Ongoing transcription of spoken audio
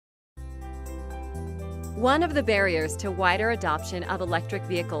One of the barriers to wider adoption of electric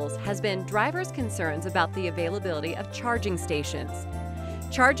vehicles has been drivers' concerns about the availability of charging stations.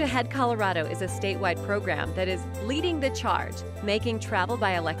 Charge Ahead Colorado is a statewide program that is leading the charge, making travel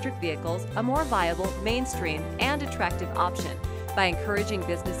by electric vehicles a more viable, mainstream, and attractive option by encouraging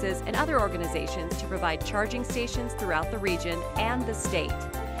businesses and other organizations to provide charging stations throughout the region and the state.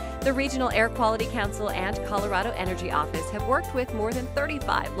 The Regional Air Quality Council and Colorado Energy Office have worked with more than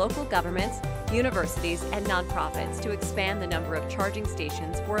 35 local governments, universities, and nonprofits to expand the number of charging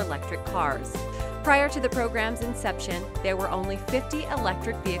stations for electric cars. Prior to the program's inception, there were only 50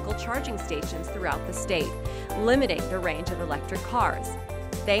 electric vehicle charging stations throughout the state, limiting the range of electric cars.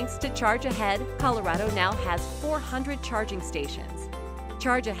 Thanks to Charge Ahead, Colorado now has 400 charging stations.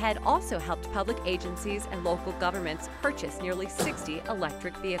 Charge Ahead also helped public agencies and local governments purchase nearly 60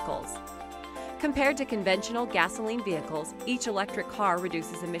 electric vehicles. Compared to conventional gasoline vehicles, each electric car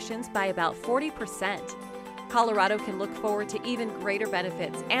reduces emissions by about 40%. Colorado can look forward to even greater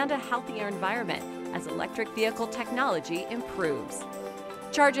benefits and a healthier environment as electric vehicle technology improves.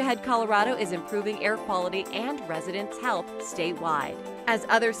 Charge Ahead Colorado is improving air quality and residents' health statewide. As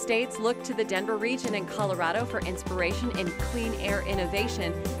other states look to the Denver region and Colorado for inspiration in clean air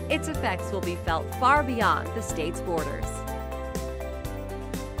innovation, its effects will be felt far beyond the state's borders.